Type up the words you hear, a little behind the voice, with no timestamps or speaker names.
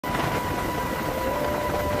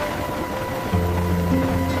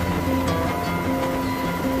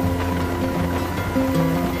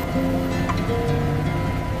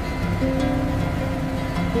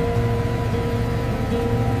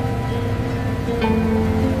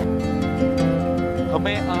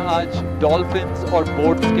हमें आज डॉल्फिन्स और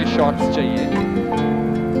बोट्स के शॉट्स चाहिए।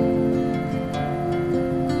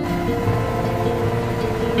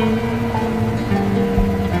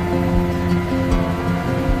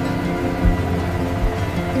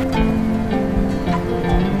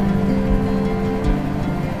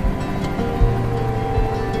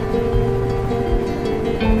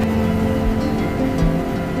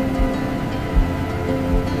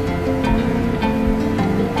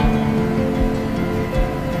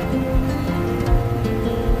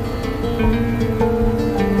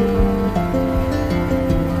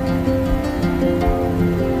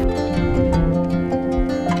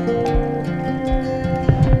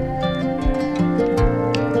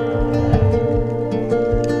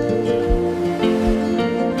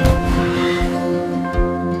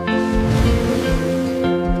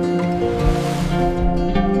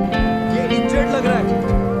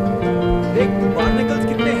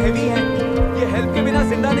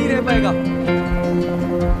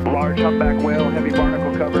 Large humpback whale, heavy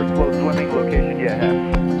barnacle cover, slow swimming, location yet.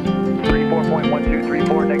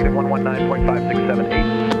 34.1234, negative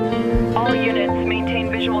 119.5678. All units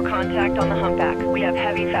maintain visual contact on the humpback. We have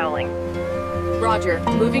heavy fouling. Roger.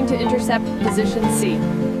 Moving to intercept position C.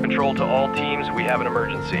 Control to all teams, we have an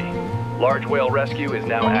emergency. Large whale rescue is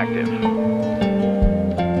now active.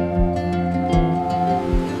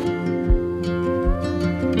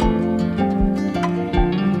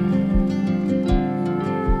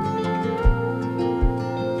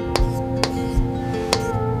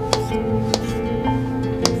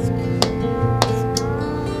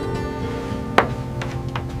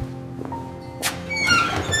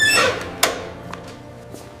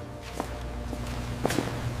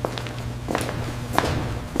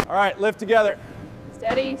 All right, lift together.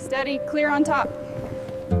 Steady, steady, clear on top.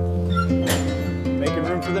 Making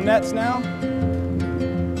room for the nets now.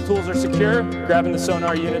 Tools are secure. Grabbing the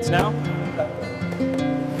sonar units now.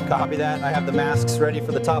 Copy that. I have the masks ready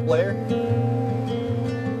for the top layer.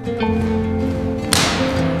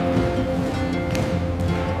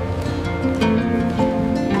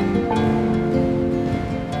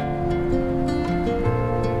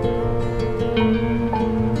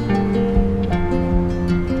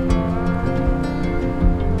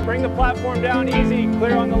 Platform down easy,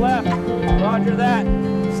 clear on the left. Roger that.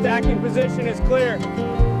 Stacking position is clear.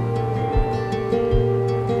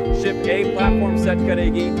 Ship A platform set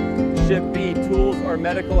करेगी. Ship B tools और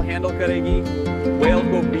medical handle करेगी. Whale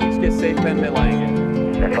को बीच के safe pen में लाएंगे.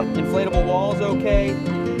 Inflatable walls okay.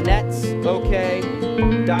 Nets okay.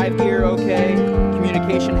 Dive gear okay.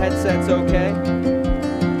 Communication headsets okay.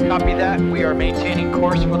 Copy that. We are maintaining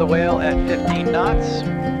course for the whale at 15 knots.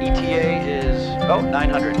 ETA is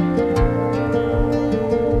 900.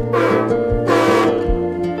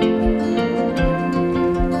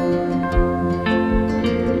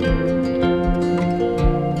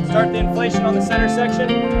 Start the inflation on the center section.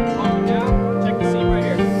 Calm down. Check the seam right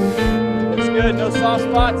here. Looks good. No soft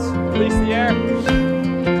spots. Release the air. He's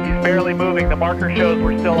barely moving. The marker shows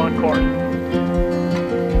we're still on course.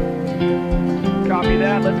 Copy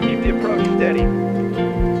that. Let's keep the approach steady.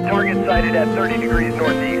 Target sighted at 30 degrees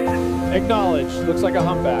northeast. Acknowledge. Looks like a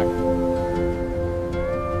humpback.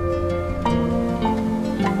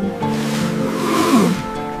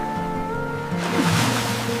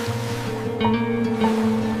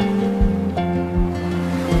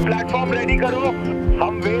 Platform ready करो।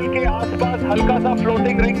 हम well के आसपास हल्का सा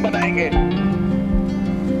floating ring बनाएंगे।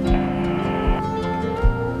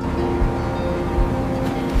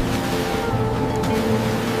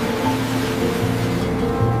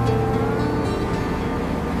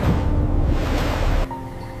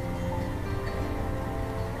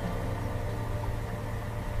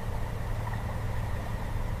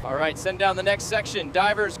 All right, send down the next section.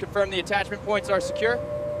 Divers, confirm the attachment points are secure.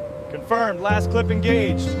 Confirmed. Last clip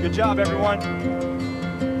engaged. Good job, everyone.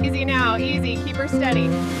 Easy now, easy. Keep her steady.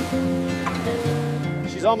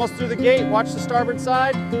 She's almost through the gate. Watch the starboard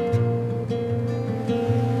side.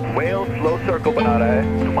 Whale slow circle बना रहा है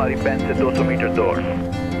तुम्हारी pen से 200 metre दूर।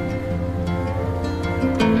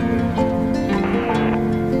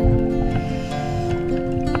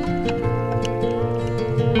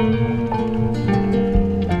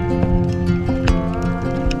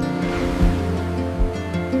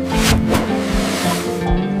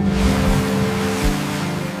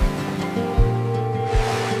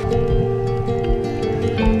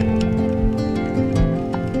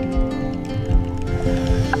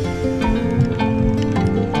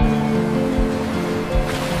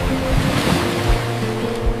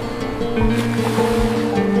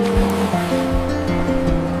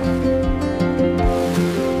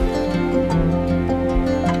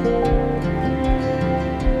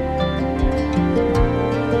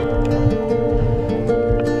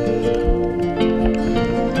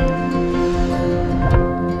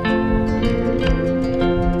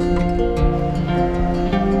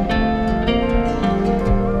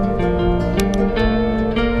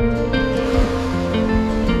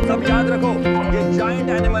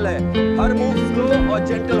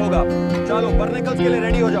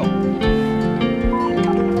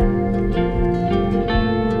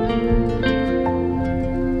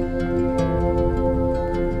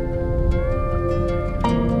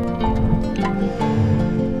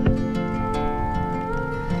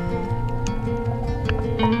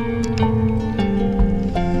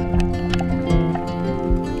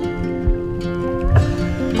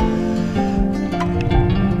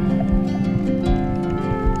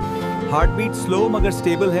 Slow मगर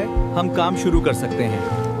stable है, हम काम शुरू कर सकते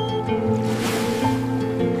हैं।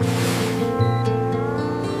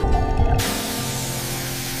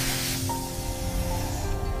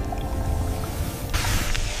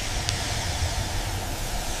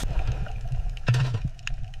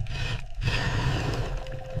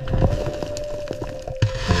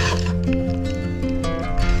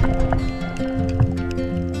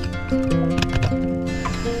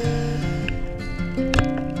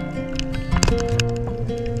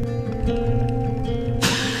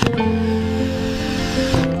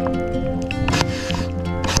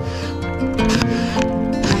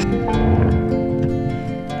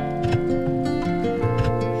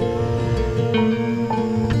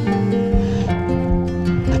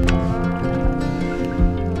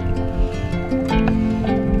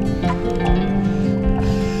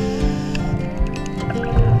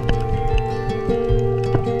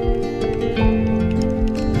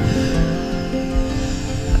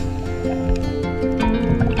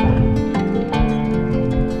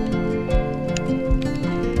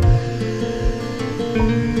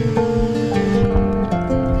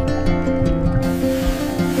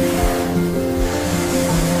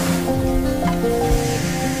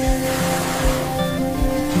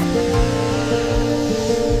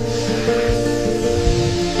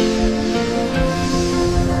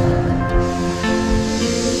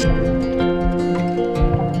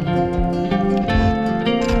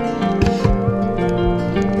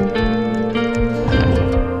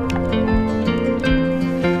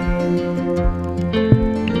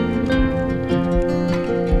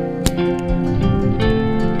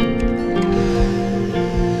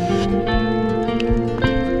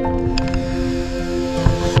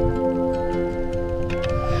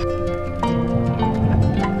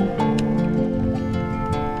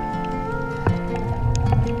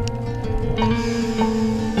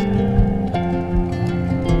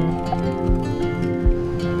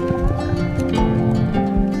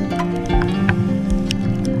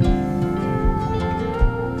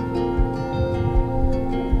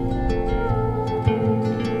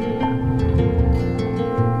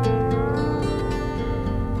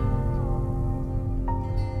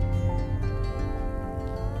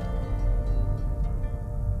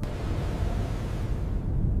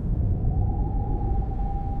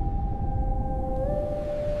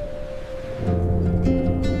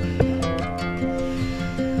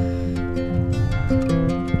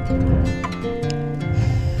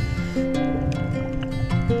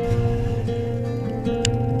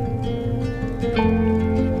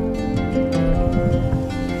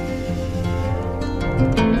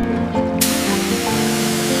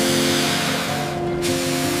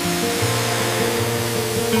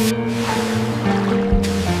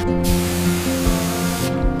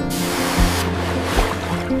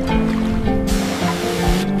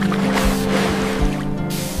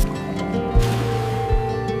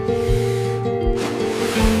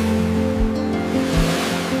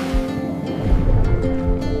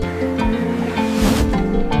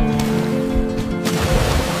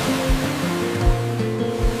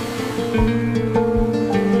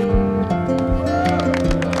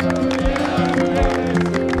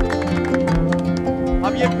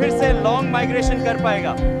 अब ये फिर से लॉन्ग माइग्रेशन कर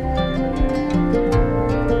पाएगा।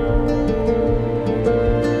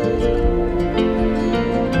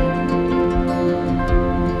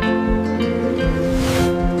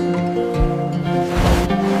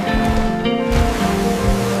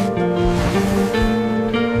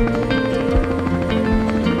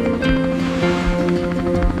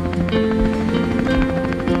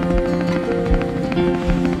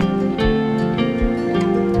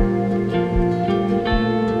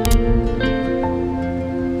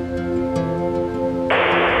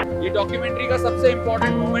 डॉक्यूमेंट्री का सबसे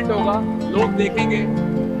इम्पोर्टेंट मोमेंट होगा। लोग देखेंगे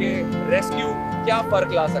कि रेस्क्यू क्या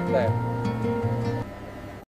फर्क ला सकता है।